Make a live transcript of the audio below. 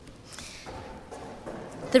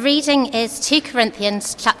The reading is 2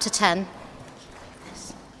 Corinthians chapter 10,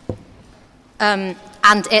 and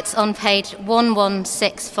it's on page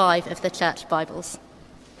 1165 of the Church Bibles.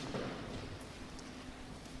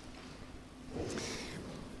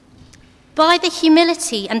 By the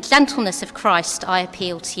humility and gentleness of Christ, I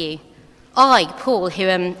appeal to you. I, Paul, who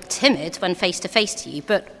am timid when face to face to you,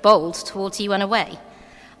 but bold towards you when away.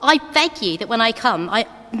 I beg you that when I come, I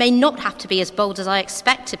may not have to be as bold as I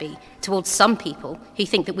expect to be towards some people who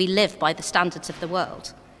think that we live by the standards of the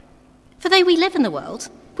world. For though we live in the world,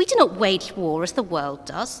 we do not wage war as the world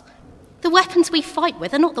does. The weapons we fight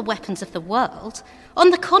with are not the weapons of the world. On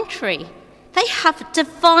the contrary, they have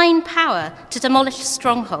divine power to demolish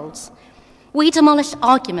strongholds. We demolish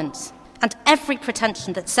arguments and every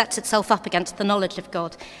pretension that sets itself up against the knowledge of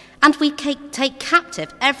God, and we take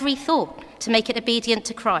captive every thought to make it obedient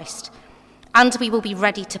to Christ, and we will be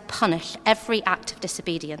ready to punish every act of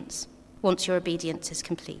disobedience once your obedience is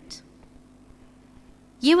complete.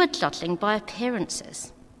 You are judging by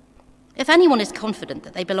appearances. If anyone is confident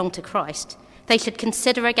that they belong to Christ, they should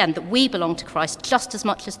consider again that we belong to Christ just as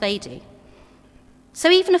much as they do. So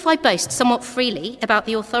even if I boast somewhat freely about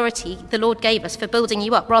the authority the Lord gave us for building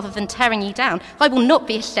you up rather than tearing you down, I will not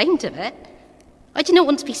be ashamed of it. I do not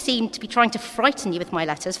want to be seen to be trying to frighten you with my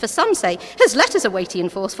letters, for some say, his letters are weighty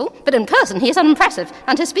and forceful, but in person he is unimpressive,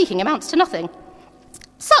 and his speaking amounts to nothing.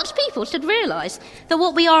 Such people should realise that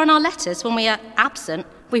what we are in our letters when we are absent,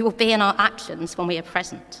 we will be in our actions when we are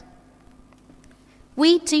present.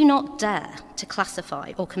 We do not dare to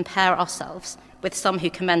classify or compare ourselves with some who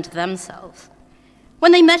commend themselves.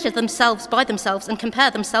 When they measure themselves by themselves and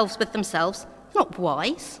compare themselves with themselves, not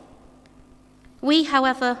wise. We,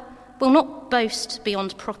 however, will not boast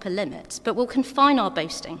beyond proper limits, but will confine our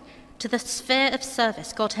boasting to the sphere of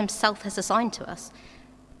service God himself has assigned to us,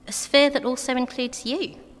 a sphere that also includes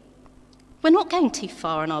you. We're not going too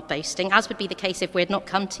far in our boasting, as would be the case if we had not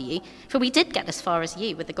come to you, for we did get as far as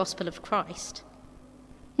you with the gospel of Christ.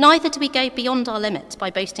 Neither do we go beyond our limits by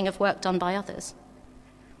boasting of work done by others.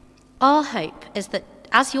 Our hope is that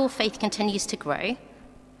as your faith continues to grow,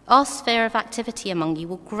 our sphere of activity among you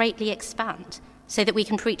will greatly expand so that we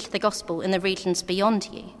can preach the gospel in the regions beyond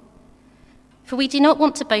you. For we do not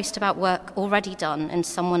want to boast about work already done in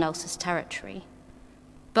someone else's territory,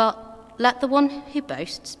 but let the one who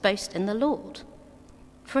boasts boast in the Lord.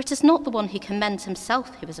 For it is not the one who commends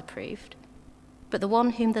himself who is approved, but the one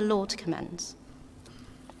whom the Lord commends.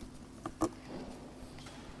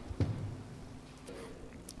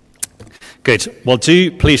 Good. Well,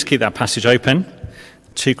 do please keep that passage open.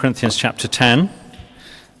 2 Corinthians chapter 10.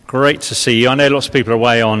 Great to see you. I know lots of people are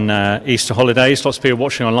away on Easter holidays. Lots of people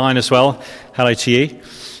watching online as well. Hello to you.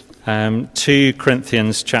 2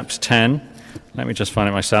 Corinthians chapter 10. Let me just find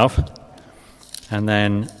it myself. And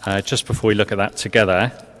then just before we look at that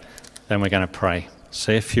together, then we're going to pray.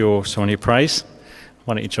 So if you're someone who prays,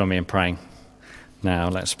 why don't you join me in praying? Now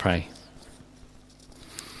let's pray.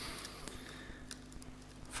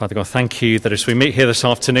 Father God, thank you that as we meet here this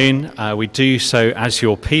afternoon, we do so as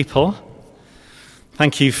your people.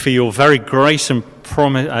 Thank you for your very great and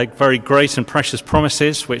precious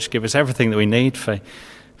promises, which give us everything that we need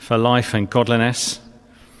for life and godliness.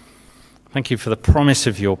 Thank you for the promise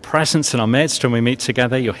of your presence in our midst when we meet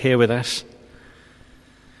together. You're here with us.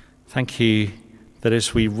 Thank you that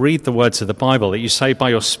as we read the words of the Bible, that you say by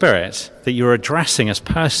your Spirit that you're addressing us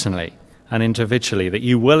personally and individually, that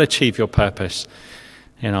you will achieve your purpose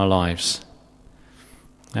in our lives.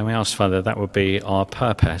 And we ask, Father, that would be our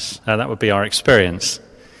purpose, that would be our experience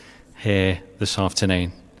here this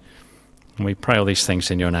afternoon. And we pray all these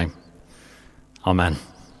things in your name. Amen.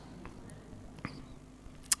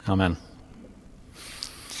 Amen.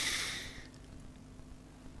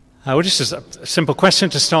 Well, just a simple question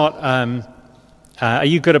to start. Are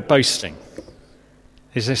you good at boasting?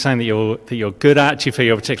 Is there something that you're good at? Do you feel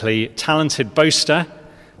you're a particularly talented boaster?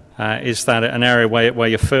 Is that an area where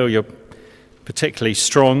you feel you're particularly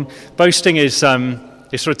strong? Boasting is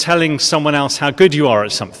sort of telling someone else how good you are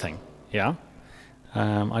at something. Yeah,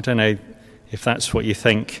 I don't know if that's what you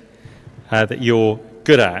think that you're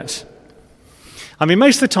good at. I mean,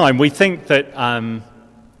 most of the time we think that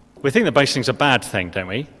boasting's a bad thing, don't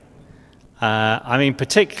we? I mean,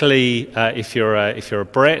 particularly if you're a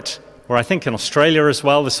Brit, or I think in Australia as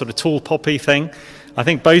well, the sort of tall poppy thing. I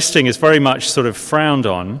think boasting is very much sort of frowned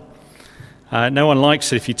on. No one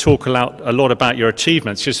likes it if you talk a lot about your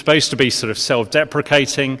achievements. You're supposed to be sort of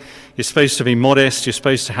self-deprecating. You're supposed to be modest. You're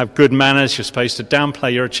supposed to have good manners. You're supposed to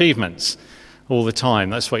downplay your achievements all the time.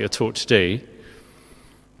 That's what you're taught to do.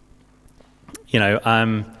 You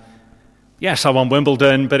know, yes, I won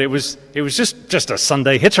Wimbledon, but it was just a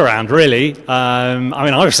Sunday hit around, really.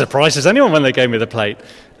 I was surprised as anyone when they gave me the plate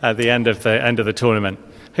at the end of the tournament.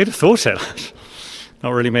 Who'd have thought it? Not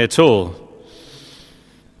really me at all.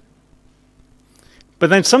 But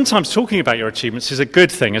then sometimes talking about your achievements is a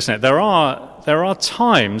good thing, isn't it? There are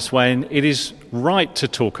times when it is right to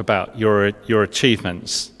talk about your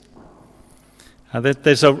achievements.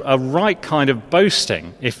 There's a right kind of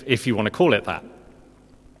boasting, if you want to call it that.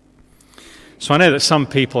 So I know that some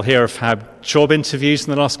people here have had job interviews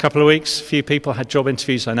in the last couple of weeks. A few people had job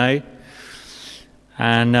interviews, I know.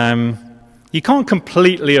 And you can't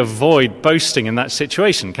completely avoid boasting in that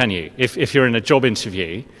situation, can you? If you're in a job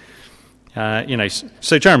interview,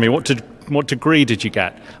 So Jeremy, what degree did you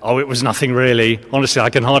get? Oh, it was nothing really. Honestly, I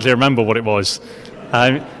can hardly remember what it was.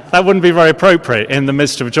 That wouldn't be very appropriate in the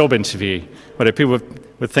midst of a job interview. But people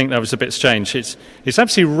would think that was a bit strange. It's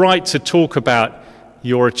absolutely right to talk about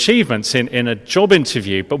your achievements in a job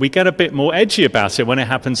interview, but we get a bit more edgy about it when it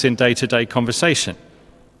happens in day-to-day conversation.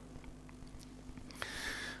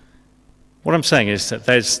 What I'm saying is that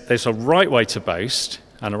there's a right way to boast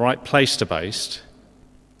and a right place to boast,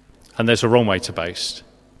 and there's a wrong way to boast.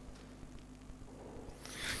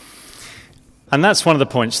 And that's one of the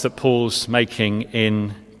points that Paul's making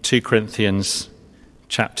in 2 Corinthians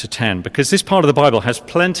chapter 10, because this part of the Bible has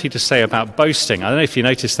plenty to say about boasting. I don't know if you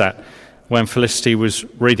noticed that when Felicity was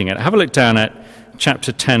reading it. Have a look down at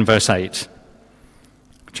chapter 10, verse 8.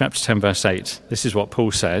 Chapter 10, verse 8. This is what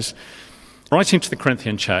Paul says, writing to the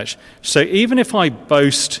Corinthian church, "So even if I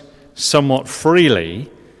boast somewhat freely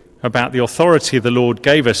about the authority the Lord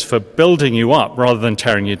gave us for building you up rather than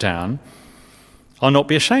tearing you down, I'll not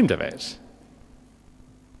be ashamed of it."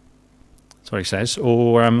 That's what he says.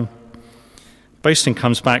 Or boasting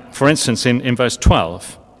comes back, for instance, in verse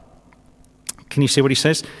 12. Can you see what he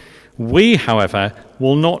says? "We, however,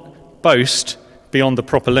 will not boast beyond the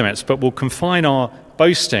proper limits, but will confine our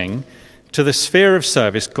boasting to the sphere of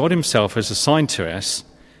service God himself has assigned to us,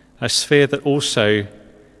 a sphere that also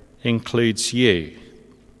includes you."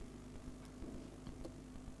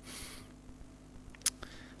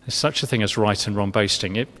 There's such a thing as right and wrong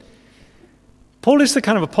boasting. Paul is the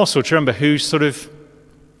kind of apostle, do you remember, who sort of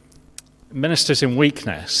ministers in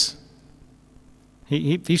weakness.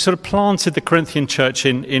 He sort of planted the Corinthian church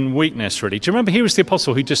in weakness, really. Do you remember he was the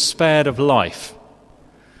apostle who despaired of life?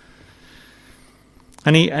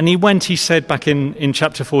 And he said back in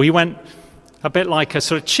chapter 4, he went a bit like a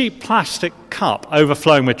sort of cheap plastic cup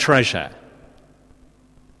overflowing with treasure.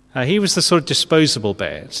 He was the sort of disposable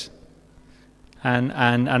bit.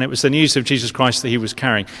 And it was the news of Jesus Christ that he was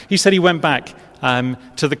carrying. He said he went back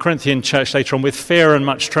to the Corinthian church later on with fear and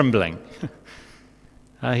much trembling.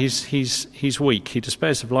 He's weak. He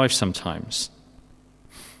despairs of life sometimes.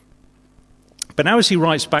 But now as he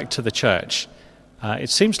writes back to the church, it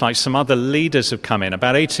seems like some other leaders have come in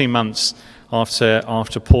about 18 months after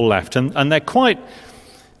Paul left, and they're quite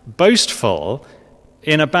boastful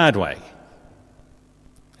in a bad way.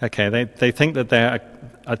 Okay, they think that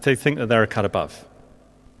they're a cut above.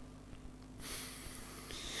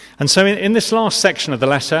 And so in this last section of the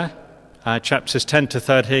letter, chapters 10 to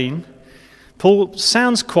 13, Paul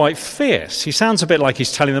sounds quite fierce. He sounds a bit like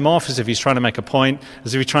he's telling them off, as if he's trying to make a point,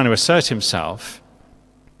 as if he's trying to assert himself.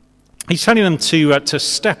 He's telling them to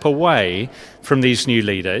step away from these new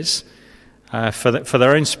leaders for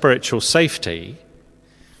their own spiritual safety.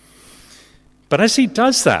 But as he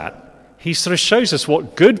does that, he sort of shows us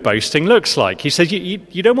what good boasting looks like. He says,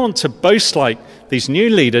 you don't want to boast like these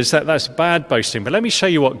new leaders, that's bad boasting, but let me show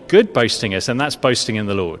you what good boasting is, and that's boasting in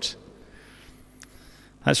the Lord.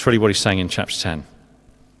 That's really what he's saying in chapter 10.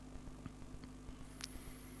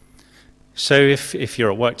 So if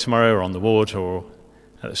you're at work tomorrow or on the ward or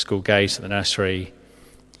at the school gate, at the nursery,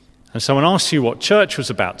 and someone asks you what church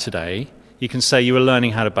was about today, you can say you were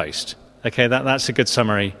learning how to boast. Okay, that's a good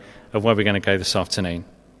summary of where we're going to go this afternoon.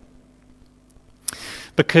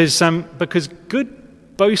 Because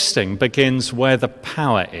good boasting begins where the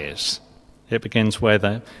power is. It begins where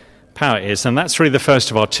the power is. And that's really the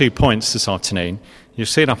first of our 2 points this afternoon. You'll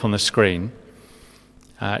see it up on the screen.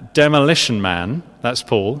 Demolition man, that's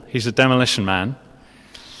Paul. He's a demolition man.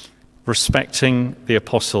 Respecting the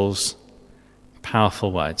apostles'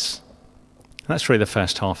 powerful words. That's really the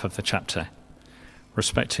first half of the chapter.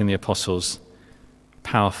 Respecting the apostles'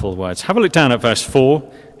 powerful words. Have a look down at verse 4.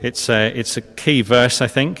 It's a key verse, I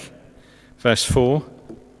think. Verse 4.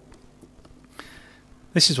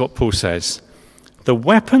 This is what Paul says. "The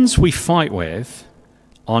weapons we fight with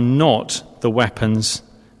are not the weapons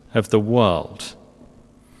of the world.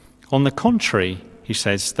 On the contrary," he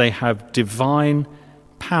says, "they have divine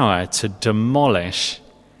power to demolish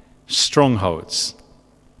strongholds.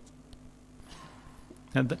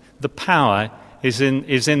 And the power is in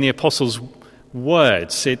the apostles'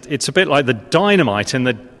 words. It's a bit like the dynamite in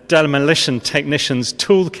the demolition technician's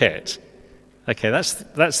toolkit. Okay,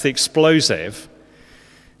 that's the explosive.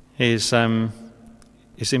 Is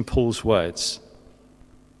in Paul's words.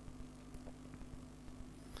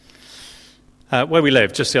 Where we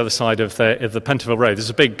live, just the other side of the Pentonville Road, there's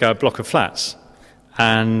a big block of flats,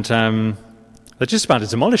 and they're just about to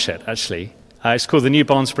demolish it. Actually, it's called the New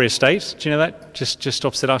Barnsbury Estate. Do you know that? Just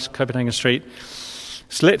opposite us, Copenhagen Street.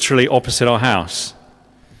 It's literally opposite our house.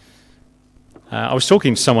 I was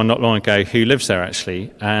talking to someone not long ago who lives there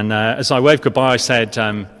actually, and as I waved goodbye, I said,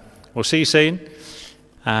 "We'll see you soon."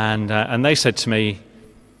 And they said to me,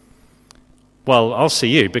 "Well, I'll see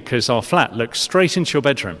you because our flat looks straight into your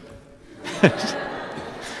bedroom."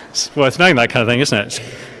 It's worth knowing that kind of thing, isn't it? It's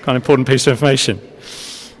quite an important piece of information.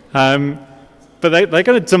 But they're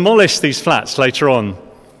going to demolish these flats later on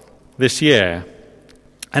this year.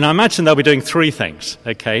 And I imagine they'll be doing three things,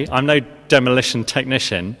 okay? I'm no demolition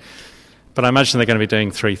technician, but I imagine they're going to be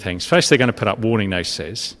doing three things. First, they're going to put up warning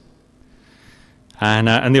notices.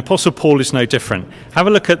 And the Apostle Paul is no different. Have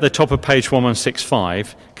a look at the top of page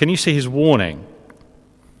 1165. Can you see his warning?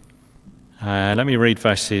 Let me read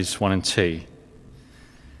verses 1 and 2.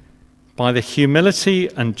 By the humility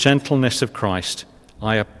and gentleness of Christ,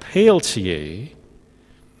 I appeal to you,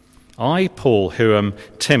 I, Paul, who am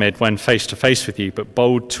timid when face to face with you, but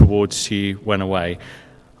bold towards you when away.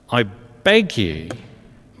 I beg you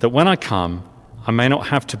that when I come, I may not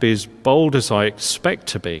have to be as bold as I expect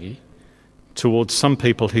to be towards some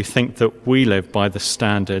people who think that we live by the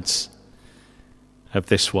standards of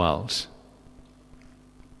this world.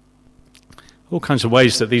 All kinds of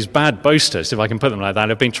ways that these bad boasters, if I can put them like that,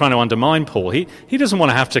 have been trying to undermine Paul. He doesn't want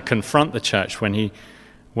to have to confront the church when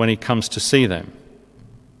he comes to see them.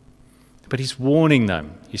 But he's warning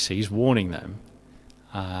them, you see, he's warning them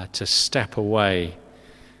to step away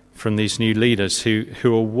from these new leaders who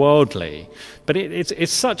are worldly. But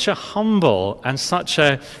it's such a humble and such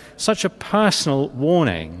a personal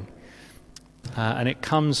warning, and it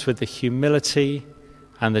comes with the humility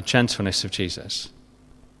and the gentleness of Jesus.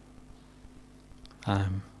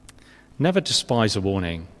 Never despise a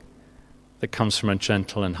warning that comes from a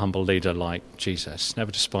gentle and humble leader like Jesus.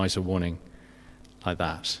 Never despise a warning like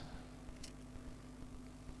that.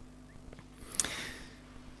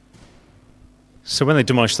 So when they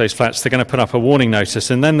demolish those flats, they're going to put up a warning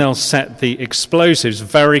notice, and then they'll set the explosives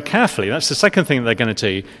very carefully. That's the second thing that they're going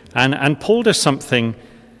to do. And Paul does something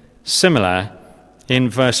similar in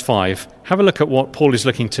verse 5. Have a look at what Paul is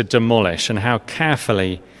looking to demolish and how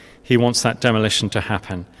carefully he wants that demolition to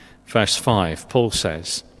happen. Verse 5, Paul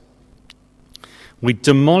says, "We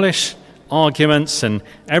demolish arguments and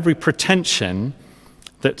every pretension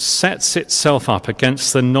that sets itself up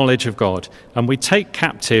against the knowledge of God, and we take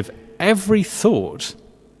captive every thought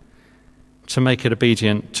to make it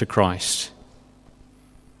obedient to Christ."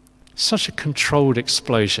 Such a controlled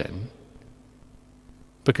explosion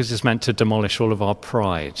because it's meant to demolish all of our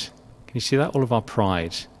pride. Can you see that? All of our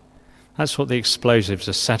pride. That's what the explosives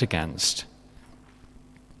are set against.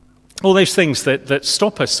 All those things that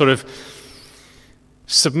stop us sort of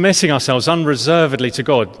submitting ourselves unreservedly to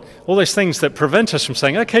God. All those things that prevent us from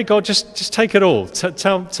saying, "Okay, God, just take it all.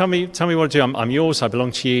 Tell me what to do. I'm yours. I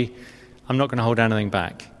belong to you. I'm not going to hold anything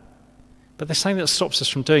back." But there's something that stops us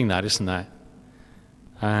from doing that, isn't there?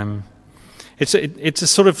 It's a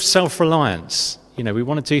sort of self-reliance. You know, we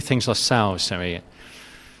want to do things ourselves, don't we?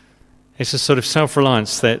 It's a sort of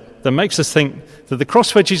self-reliance that makes us think that the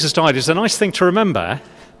cross where Jesus died is a nice thing to remember,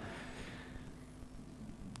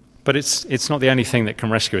 but it's not the only thing that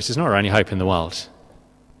can rescue us. It's not our only hope in the world.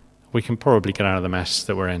 We can probably get out of the mess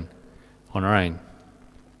that we're in on our own.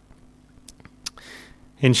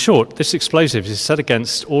 In short, this explosive is set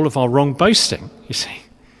against all of our wrong boasting, you see,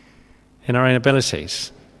 in our own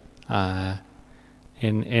abilities,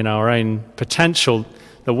 in our own potential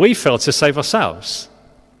that we feel to save ourselves.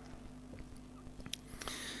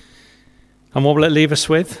 And what will it leave us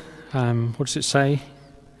with? What does it say?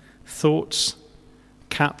 Thoughts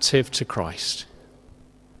captive to Christ.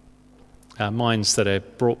 Minds that are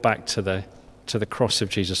brought back to the cross of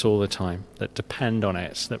Jesus all the time, that depend on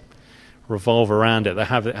it, that revolve around it, that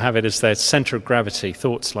have it as their center of gravity,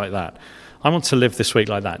 thoughts like that. I want to live this week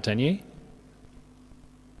like that, don't you?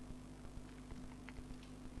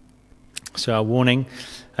 So our warning,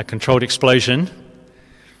 a controlled explosion.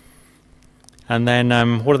 And then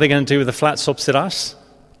what are they going to do with the flats opposite us?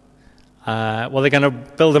 Well, they're going to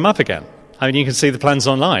build them up again. I mean, you can see the plans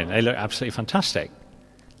online. They look absolutely fantastic.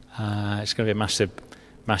 It's going to be a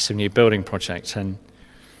massive new building project. And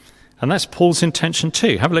And that's Paul's intention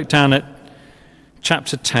too. Have a look down at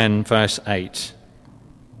chapter 10, verse 8.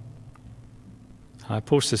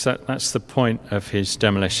 Paul says that's the point of his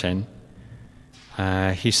demolition.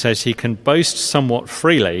 He says he can boast somewhat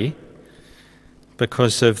freely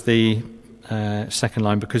because of the, second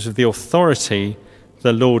line, because of the authority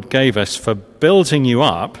the Lord gave us for building you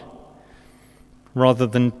up rather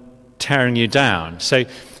than tearing you down. So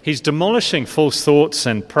he's demolishing false thoughts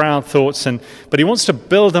and proud thoughts, but he wants to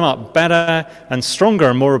build them up better and stronger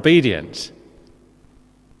and more obedient.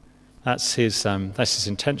 That's his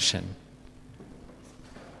intention.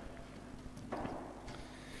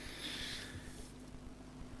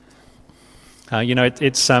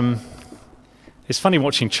 It's funny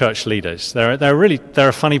watching church leaders. They're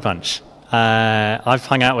a funny bunch. I've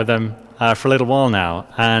hung out with them for a little while now,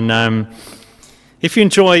 and if you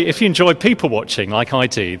enjoy people watching like I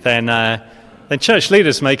do, then church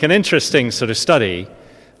leaders make an interesting sort of study.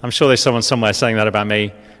 I'm sure there's someone somewhere saying that about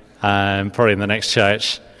me, probably in the next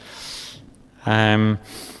church. Some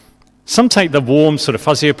take the warm, sort of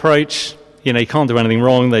fuzzy approach. You can't do anything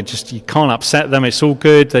wrong. You can't upset them. It's all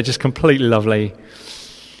good. They're just completely lovely.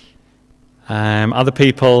 Other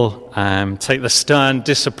people take the stern,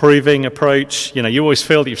 disapproving approach. You always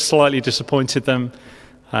feel that you've slightly disappointed them,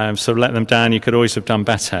 so let them down. You could always have done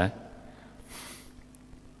better.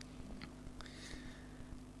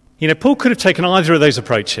 Paul could have taken either of those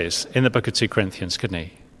approaches in the book of 2 Corinthians, couldn't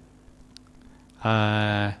he?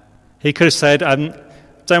 He could have said,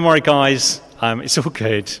 don't worry, guys, it's all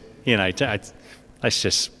good. Let's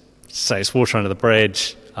just say it's water under the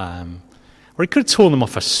bridge. Or he could have torn them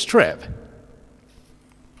off a strip.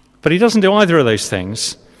 But he doesn't do either of those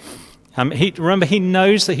things. He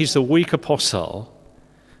knows that he's the weak apostle.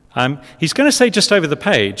 He's going to say just over the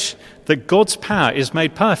page that God's power is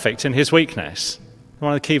made perfect in his weakness.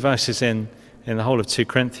 One of the key verses in the whole of 2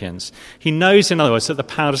 Corinthians. He knows, in other words, that the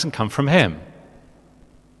power doesn't come from him.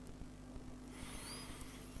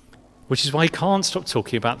 Which is why he can't stop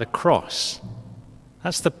talking about the cross.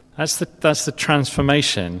 That's the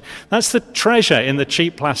transformation. That's the treasure in the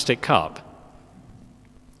cheap plastic cup.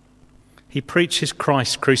 He preaches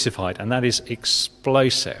Christ crucified, and that is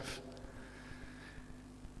explosive.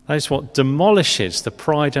 That is what demolishes the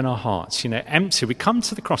pride in our hearts. Empty. We come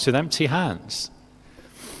to the cross with empty hands.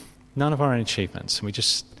 None of our own achievements. And we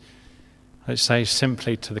just, let's say,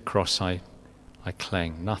 simply to the cross I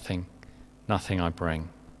cling. Nothing I bring.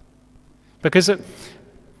 Because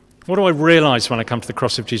what do I realize when I come to the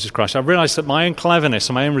cross of Jesus Christ? I realize that my own cleverness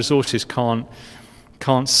and my own resources can't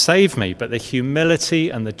save me, but the humility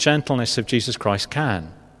and the gentleness of Jesus Christ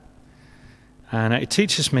can. And it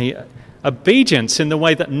teaches me obedience in the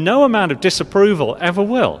way that no amount of disapproval ever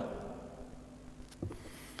will.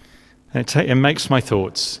 And it makes my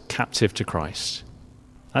thoughts captive to Christ.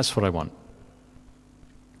 That's what I want.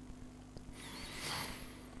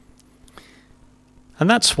 And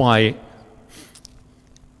that's why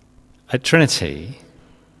at Trinity,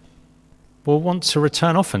 we'll want to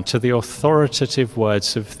return often to the authoritative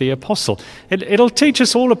words of the apostle. It'll teach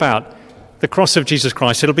us all about the cross of Jesus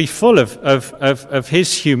Christ. It'll be full of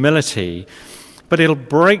his humility, but it'll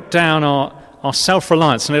break down our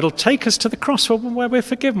self-reliance, and it'll take us to the cross where we're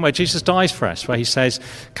forgiven, where Jesus dies for us, where he says,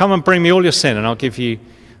 come and bring me all your sin, and I'll give you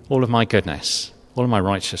all of my goodness, all of my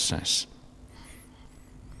righteousness.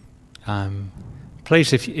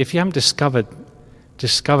 Please, if you haven't discovered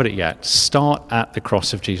it yet, start at the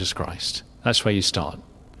cross of Jesus Christ. That's where you start.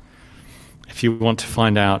 If you want to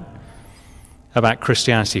find out about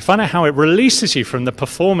Christianity, find out how it releases you from the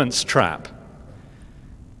performance trap,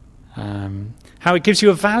 how it gives you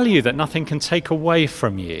a value that nothing can take away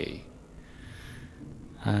from you,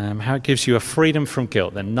 how it gives you a freedom from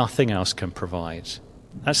guilt that nothing else can provide.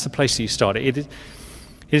 That's the place that you start. It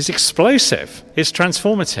is explosive. It's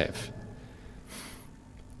transformative.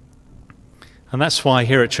 And that's why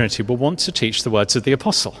here at Trinity we'll want to teach the words of the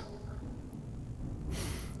apostle.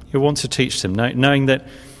 You'll want to teach them, knowing that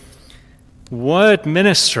word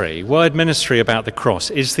ministry about the cross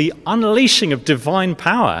is the unleashing of divine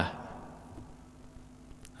power.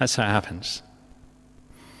 That's how it happens.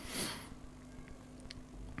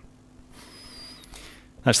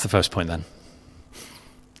 That's the first point then.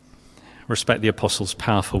 Respect the apostles'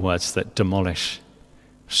 powerful words that demolish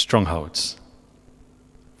strongholds.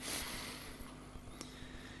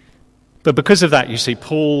 But because of that, you see,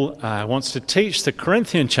 Paul wants to teach the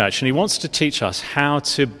Corinthian church, and he wants to teach us how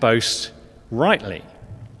to boast rightly.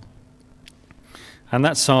 And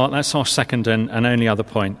that's our second and only other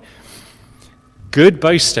point. Good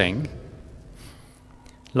boasting,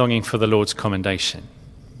 longing for the Lord's commendation.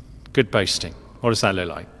 Good boasting. What does that look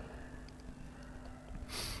like?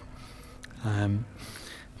 Do you want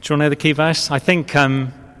to know the key verse? I think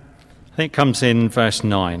it comes in verse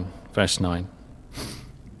 9. Verse 9.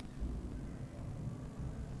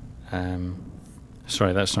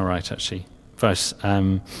 Sorry, that's not right, actually. Verse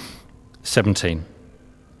 17.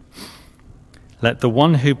 Let the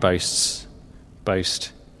one who boasts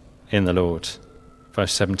boast in the Lord.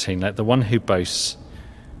 Verse 17. Let the one who boasts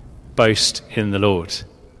boast in the Lord.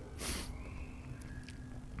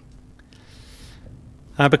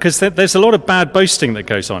 Because there's a lot of bad boasting that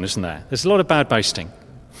goes on, isn't there? There's a lot of bad boasting.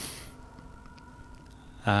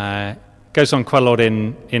 Goes on quite a lot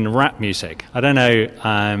in rap music. I don't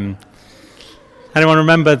know. Anyone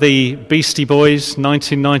remember the Beastie Boys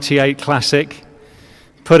 1998 classic,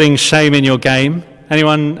 "Putting Shame in Your Game"?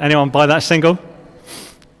 Anyone buy that single?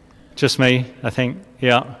 Just me, I think.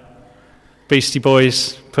 Yeah. Beastie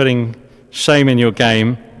Boys, "Putting Shame in Your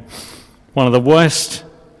Game." One of the worst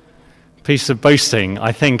pieces of boasting,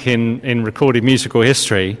 I think, in recorded musical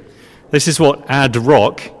history. This is what Ad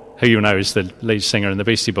Rock, who you know is the lead singer in the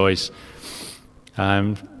Beastie Boys,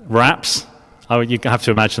 raps. Oh, you have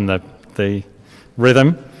to imagine the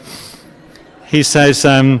rhythm. He says,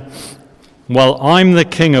 "Well, I'm the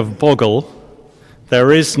king of Boggle.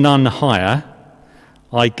 There is none higher.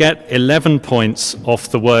 I get 11 points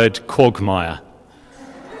off the word quagmire."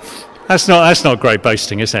 That's not great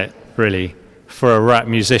boasting, is it, really, for a rap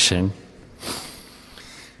musician?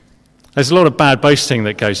 There's a lot of bad boasting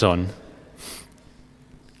that goes on.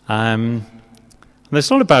 There's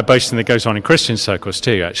a lot of bad boasting that goes on in Christian circles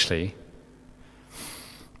too, actually.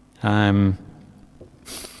 A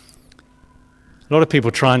lot of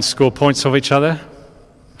people try and score points off each other.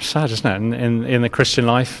 Sad, isn't it, in the Christian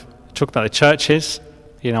life? Talk about the churches.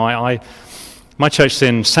 You know, my church is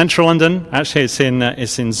in central London. Actually, it's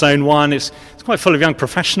in Zone 1. It's quite full of young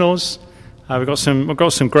professionals. We've got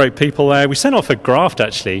some great people there. We sent off a graft,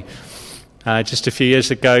 actually, just a few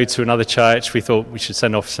years ago to another church. We thought we should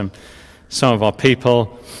send off some of our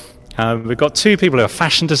people. We've got 2 people who are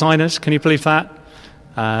fashion designers. Can you believe that?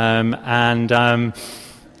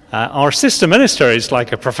 Our assistant minister is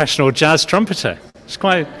like a professional jazz trumpeter. It's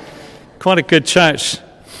quite a good church.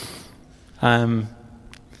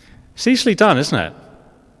 It's easily done, isn't it?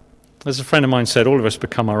 As a friend of mine said, all of us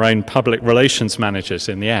become our own public relations managers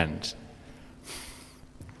in the end.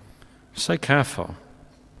 So careful.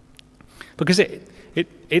 Because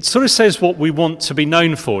it sort of says what we want to be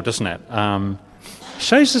known for, doesn't it?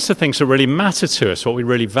 Shows us the things that really matter to us, what we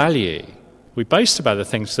really value. We boast about the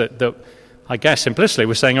things that I guess implicitly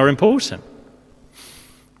we're saying are important.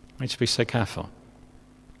 We need to be so careful.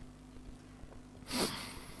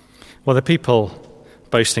 Well, the people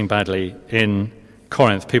boasting badly in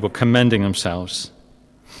Corinth, people commending themselves.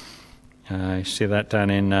 You see that down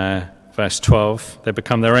in verse 12. They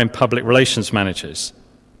become their own public relations managers.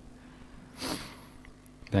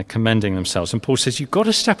 They're commending themselves. And Paul says, you've got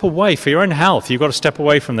to step away for your own health. You've got to step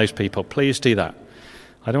away from those people. Please do that.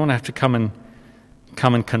 I don't want to have to come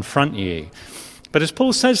and confront you. But as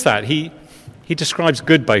Paul says that, he describes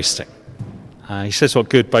good boasting. He says what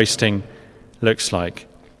good boasting looks like.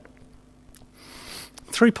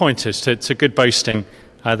 3 pointers to good boasting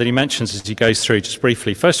that he mentions as he goes through just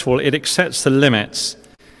briefly. First of all, it accepts the limits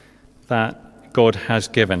that God has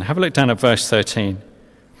given. Have a look down at verse 13.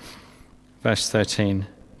 Verse 13.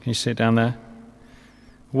 Can you see it down there?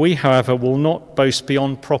 We, however, will not boast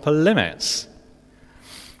beyond proper limits,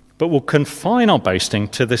 but will confine our boasting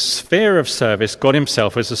to the sphere of service God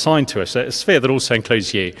himself has assigned to us, a sphere that also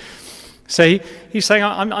includes you. So he's saying,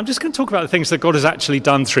 I'm just going to talk about the things that God has actually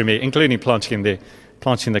done through me, including planting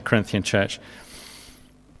the Corinthian church.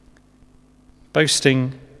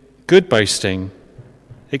 Boasting, good boasting,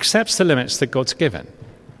 accepts the limits that God's given.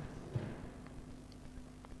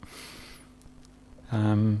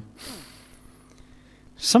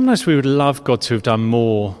 Sometimes we would love God to have done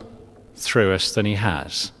more through us than he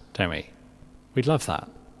has, don't we? We'd love that.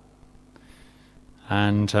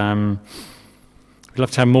 And we'd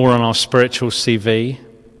love to have more on our spiritual CV,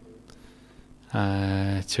 to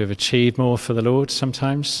have achieved more for the Lord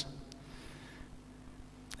sometimes.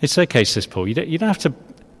 It's okay, says Paul. You don't have to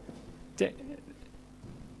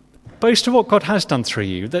boast of what God has done through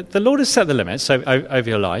you. The Lord has set the limits over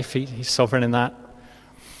your life. He's sovereign in that.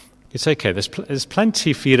 It's okay. There's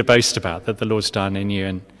plenty for you to boast about that the Lord's done in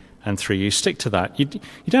you and through you. Stick to that. You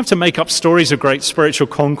don't have to make up stories of great spiritual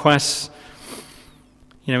conquests.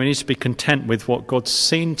 You know, we need to be content with what God's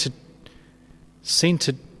seen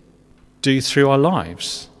to do through our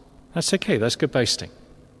lives. That's okay. That's good boasting.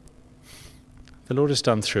 The Lord has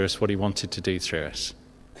done through us what he wanted to do through us,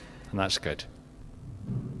 and that's good.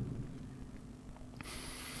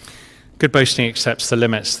 Good boasting accepts the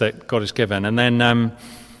limits that God has given. And then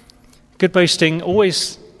good boasting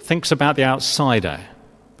always thinks about the outsider.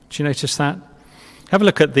 Do you notice that? Have a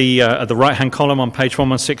look at the right-hand column on page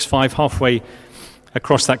 1165, halfway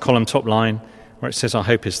across that column, top line, where it says, our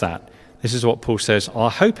hope is that. This is what Paul says.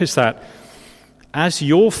 Our hope is that as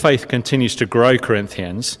your faith continues to grow,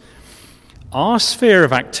 Corinthians, our sphere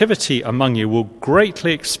of activity among you will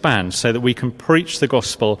greatly expand so that we can preach the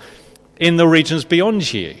gospel in the regions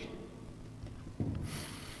beyond you.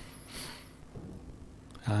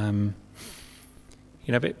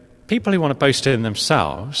 But people who want to boast in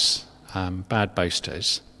themselves, bad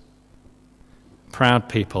boasters, proud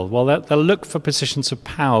people, well, they'll look for positions of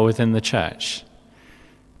power within the church.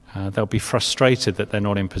 They'll be frustrated that they're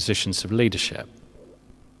not in positions of leadership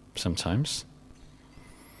sometimes.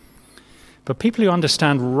 But people who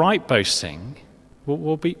understand right boasting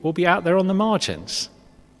will be out there on the margins.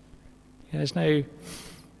 There's no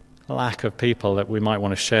lack of people that we might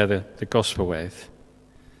want to share the gospel with.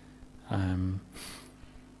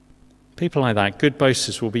 People like that, good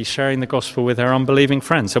boasters, will be sharing the gospel with their unbelieving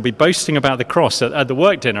friends. They'll be boasting about the cross at the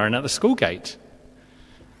work dinner and at the school gate.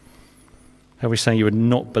 They'll be saying, you would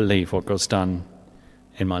not believe what God's done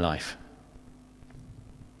in my life.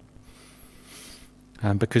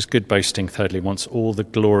 Because good boasting, thirdly, wants all the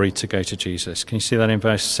glory to go to Jesus. Can you see that in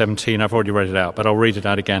verse 17? I've already read it out, but I'll read it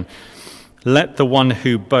out again. Let the one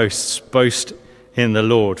who boasts boast in the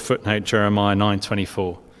Lord. Footnote Jeremiah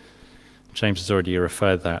 9:24. James has already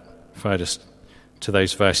referred us to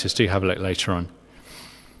those verses. Do have a look later on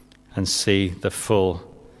and see the full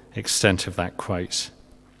extent of that quote.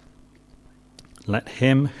 Let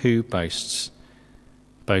him who boasts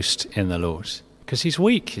boast in the Lord. Because he's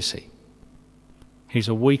weak, you see. He's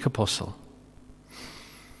a weak apostle.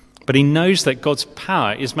 But he knows that God's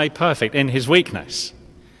power is made perfect in his weakness.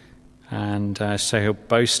 And so he'll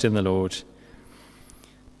boast in the Lord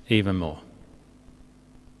even more.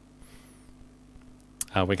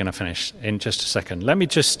 We're going to finish in just a second. Let me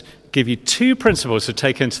just give you 2 principles to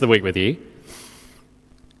take into the week with you,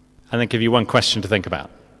 and then give you 1 question to think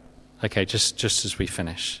about. Okay, just as we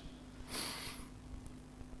finish.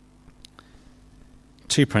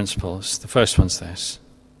 2 principles. The first one's this.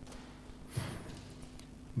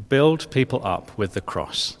 Build people up with the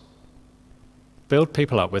cross. Build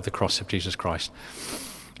people up with the cross of Jesus Christ.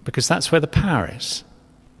 Because that's where the power is.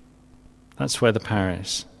 That's where the power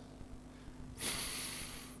is.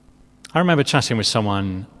 I remember chatting with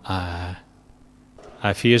someone a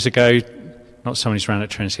few years ago, not someone who's around at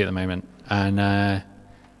Trinity at the moment, and they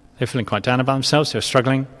were feeling quite down about themselves. They were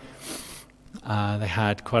struggling. They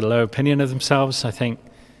had quite a low opinion of themselves, I think.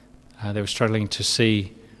 They were struggling to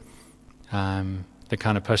see the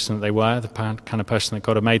kind of person that they were, the kind of person that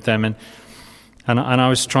God had made them. And I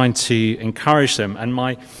was trying to encourage them. And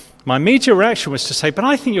my immediate reaction was to say, but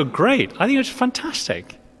I think you're great. I think you're just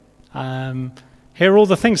fantastic. Here are all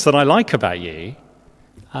the things that I like about you.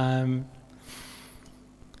 Now,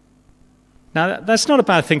 that's not a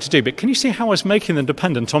bad thing to do, but can you see how I was making them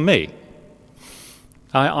dependent on me?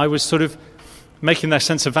 I was sort of making their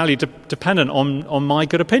sense of value dependent on my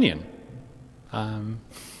good opinion. And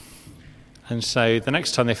so the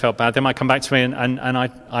next time they felt bad, they might come back to me and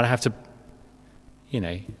I'd have to,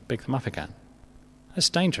 big them up again. That's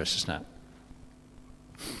dangerous, isn't it?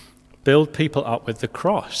 Build people up with the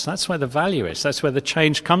cross. That's where the value is. That's where the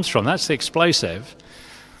change comes from. That's the explosive.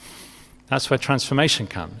 That's where transformation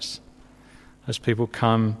comes. As people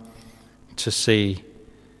come to see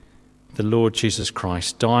the Lord Jesus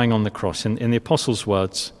Christ dying on the cross. In the apostles'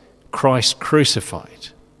 words, Christ crucified.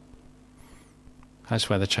 That's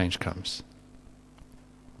where the change comes.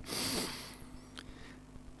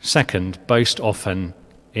 Second, boast often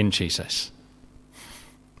in Jesus.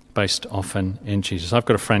 Boast often in Jesus. I've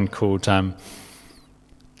got a friend called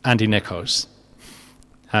Andy Nichols.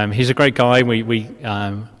 He's a great guy. We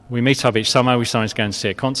meet up each summer. We sometimes go and see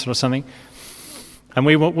a concert or something. And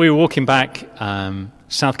we were walking back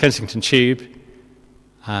South Kensington Tube.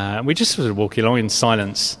 We just sort of walking along in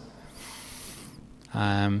silence.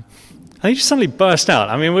 And he just suddenly burst out.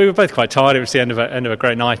 I mean, we were both quite tired. It was the end of a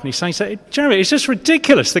great night. And he said, Jeremy, it's just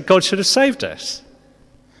ridiculous that God should have saved us.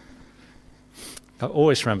 I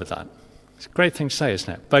always remember that. It's a great thing to say,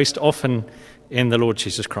 isn't it? Boast often in the Lord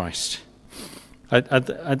Jesus Christ. At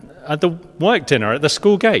the work dinner, at the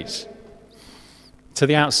school gates. To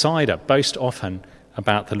the outsider, boast often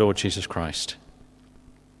about the Lord Jesus Christ.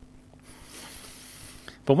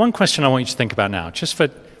 But one question I want you to think about now, just for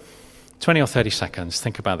 20 or 30 seconds,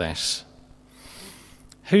 think about this.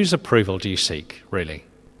 Whose approval do you seek, really?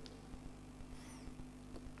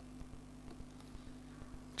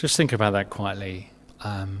 Just think about that quietly.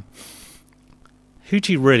 Who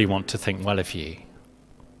do you really want to think well of you?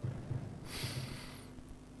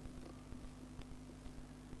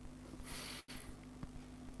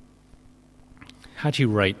 How do you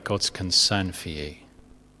rate God's concern for you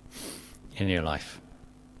in your life?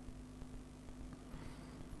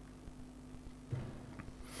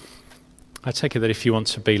 I take it that if you want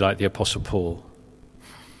to be like the Apostle Paul,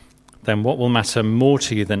 then what will matter more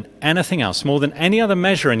to you than anything else, more than any other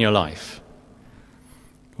measure in your life,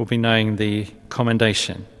 will be knowing the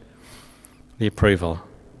commendation, the approval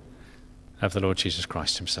of the Lord Jesus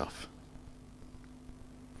Christ himself.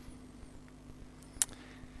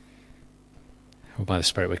 Well, by the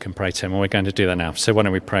Spirit we can pray to him, and we're going to do that now. So why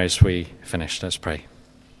don't we pray as we finish? Let's pray.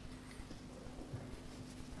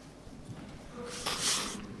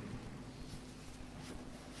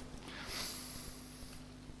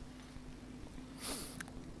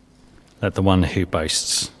 Let the one who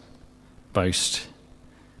boasts boast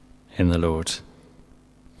in the Lord.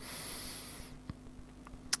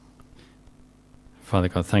 Father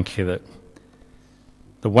God, thank you that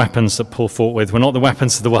the weapons that Paul fought with were not the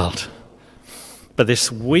weapons of the world, but this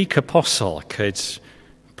weak apostle could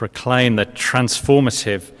proclaim the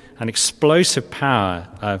transformative and explosive power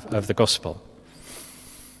of the gospel.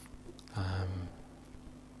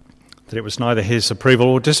 That it was neither his approval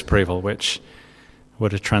or disapproval which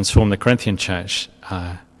would have transformed the Corinthian church,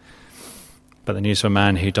 but the news of a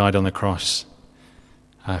man who died on the cross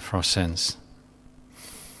for our sins.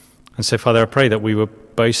 And so, Father, I pray that we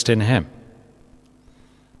would boast in him.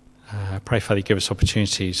 I pray, Father, you give us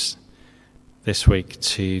opportunities this week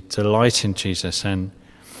to delight in Jesus and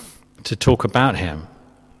to talk about him.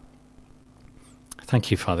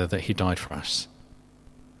 Thank you, Father, that he died for us.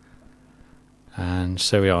 And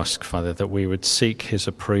so we ask, Father, that we would seek his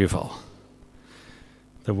approval,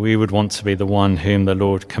 that we would want to be the one whom the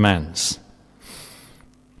Lord commends,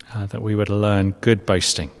 that we would learn good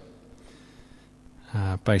boasting,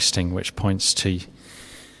 boasting which points to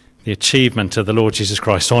the achievement of the Lord Jesus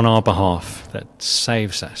Christ on our behalf that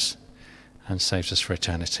saves us and saves us for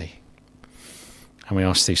eternity. And we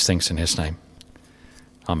ask these things in his name.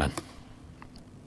 Amen.